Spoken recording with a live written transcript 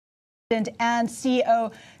and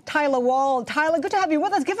CEO Tyler Wall. Tyler, good to have you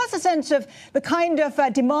with us. Give us a sense of the kind of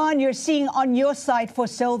demand you're seeing on your side for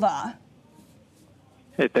silver.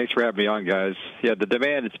 Hey, thanks for having me on, guys. Yeah, the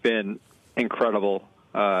demand has been incredible.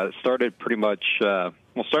 It started pretty much, started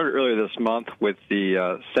earlier this month with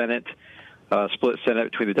the Senate, split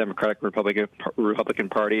Senate between the Democratic and Republican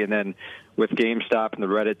Party, and then with GameStop and the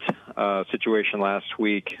Reddit situation last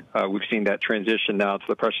week, we've seen that transition now to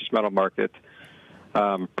the precious metal market.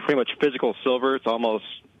 Pretty much physical silver, it's almost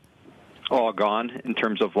all gone in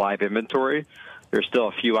terms of live inventory. There's still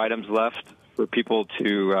a few items left for people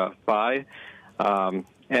to buy.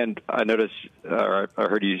 And I noticed, or I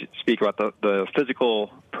heard you speak about the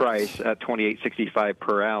physical price at $28.65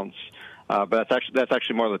 per ounce, but that's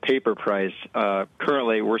actually more of the paper price.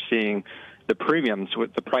 Currently, we're seeing the premiums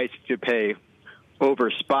with the price you pay over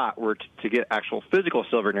spot, where to get actual physical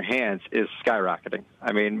silver in your hands is skyrocketing.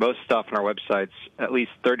 I mean, most stuff on our website's at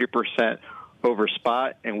least 30% over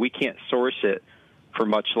spot, and we can't source it for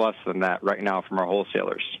much less than that right now from our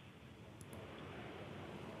wholesalers.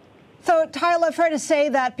 So, Tyler, fair to say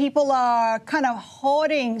that people are kind of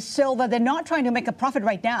hoarding silver. They're not trying to make a profit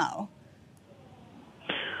right now.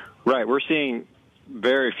 Right. We're seeing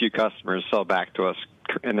very few customers sell back to us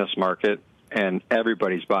in this market, and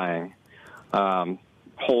everybody's buying.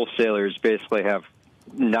 Wholesalers basically have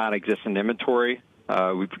non-existent inventory.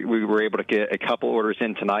 We were able to get a couple orders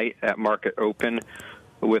in tonight at market open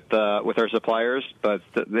with our suppliers, but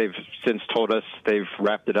they've since told us they've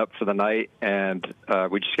wrapped it up for the night, and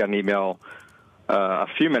we just got an email a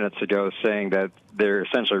few minutes ago saying that they're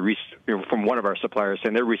essentially from one of our suppliers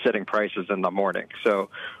saying they're resetting prices in the morning. So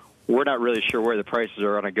we're not really sure where the prices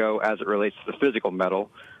are going to go as it relates to the physical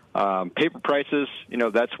metal. Paper prices,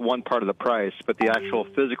 that's one part of the price, but the actual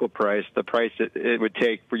physical price, the price it would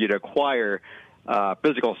take for you to acquire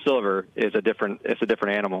physical silver is a different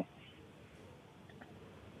animal.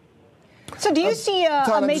 So do you see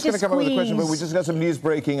Tyler, a major I'm just going to come up with a question, but we just got some news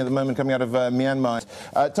breaking at the moment coming out of Myanmar.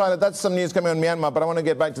 Tyler, that's some news coming on Myanmar, but I want to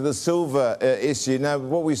get back to the silver issue. Now,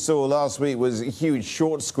 what we saw last week was huge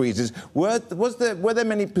short squeezes. Were there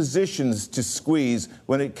many positions to squeeze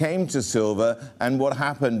when it came to silver, and what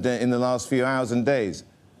happened in the last few hours and days?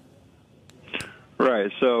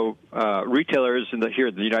 Right. So retailers here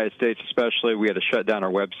in the United States especially, we had to shut down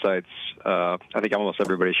our websites. I think almost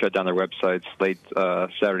everybody shut down their websites late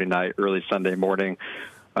Saturday night, early Sunday morning.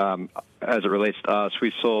 As it relates to us,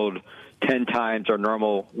 we sold 10 times our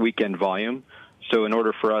normal weekend volume. So in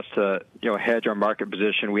order for us to hedge our market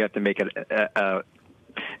position, we have to make an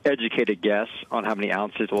educated guess on how many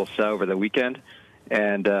ounces we'll sell over the weekend.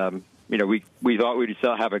 And we thought we'd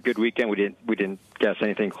still have a good weekend. We didn't guess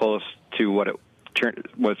anything close to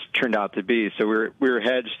what's turned out to be. So we were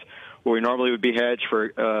hedged where we normally would be hedged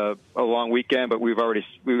for a long weekend, but we've already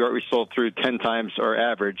sold through 10 times our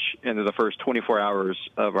average into the first 24 hours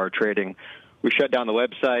of our trading. We shut down the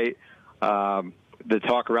website. The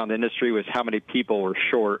talk around the industry was how many people were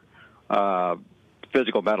short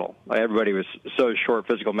physical metal. Everybody was so short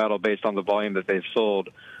physical metal based on the volume that they've sold.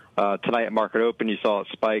 Tonight at market open, you saw it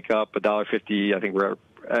spike up $1.50. I think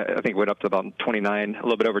it went up to about a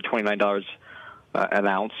little bit over $29 an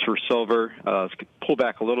ounce for silver. It's pulled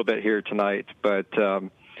back a little bit here tonight, but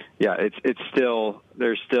yeah,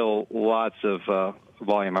 there's still lots of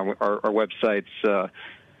volume. Our website's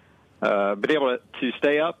been able to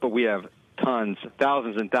stay up, but we have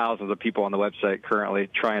thousands and thousands of people on the website currently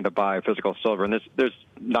trying to buy physical silver, and there's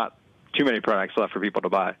not too many products left for people to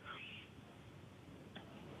buy.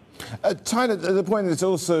 Tyler, the point that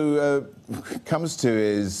also comes to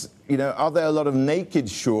is, are there a lot of naked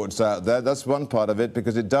shorts out there? That's one part of it,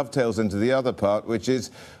 because it dovetails into the other part, which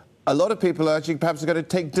is a lot of people are actually perhaps going to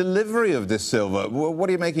take delivery of this silver. What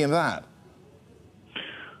are you making of that?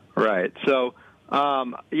 Right. So,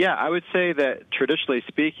 yeah, I would say that traditionally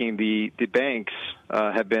speaking, the banks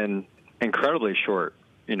have been incredibly short,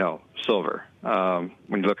 silver.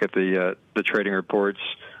 When you look at the trading reports,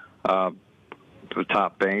 the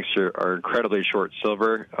top banks are incredibly short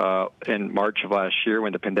silver. In March of last year,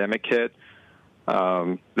 when the pandemic hit,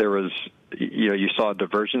 there was, you saw a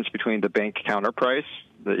divergence between the bank counter price,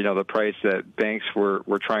 the price that banks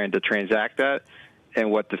were trying to transact at,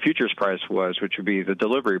 and what the futures price was, which would be the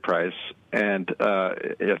delivery price. And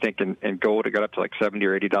I think in gold, it got up to like $70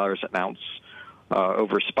 or $80 an ounce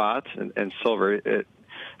over spot, and silver, there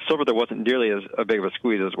wasn't nearly as big of a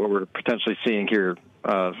squeeze as what we're potentially seeing here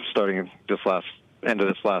starting end of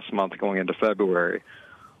this last month going into February.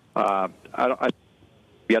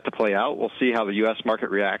 Yet to play out. We'll see how the U.S.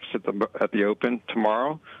 market reacts at the open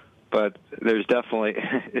tomorrow, but there's definitely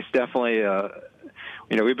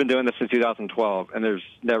You know, we've been doing this since 2012, and there's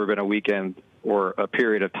never been a weekend or a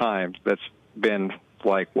period of time that's been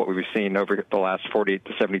like what we've seen over the last 40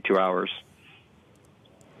 to 72 hours.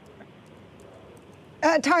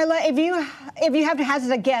 Tyler, if you have to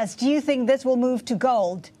hazard a guess, do you think this will move to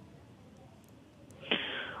gold?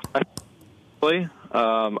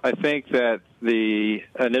 I think that the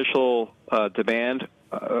initial demand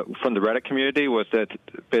from the Reddit community was that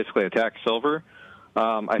basically attack silver.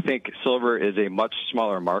 I think silver is a much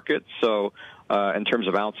smaller market, so in terms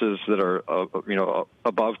of ounces that are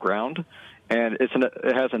above ground, and it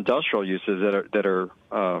has industrial uses that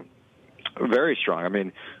are very strong. I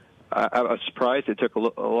mean, I was surprised it took a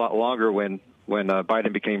lot longer when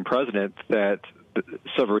Biden became president that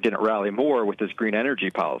silver didn't rally more with his green energy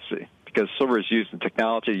policy, because silver is used in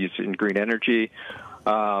technology, used in green energy.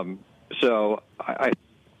 So I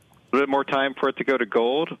a little bit more time for it to go to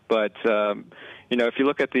gold. But, you know, if you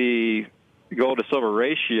look at the gold to silver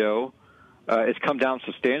ratio, it's come down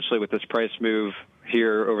substantially with this price move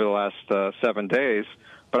here over the last 7 days.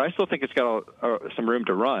 But I still think it's got some room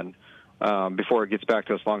to run before it gets back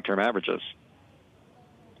to its long-term averages.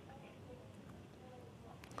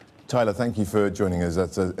 Tyler, thank you for joining us.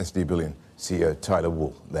 That's SD Bullion CEO Tyler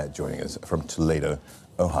Wall there joining us from Toledo,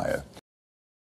 Ohio.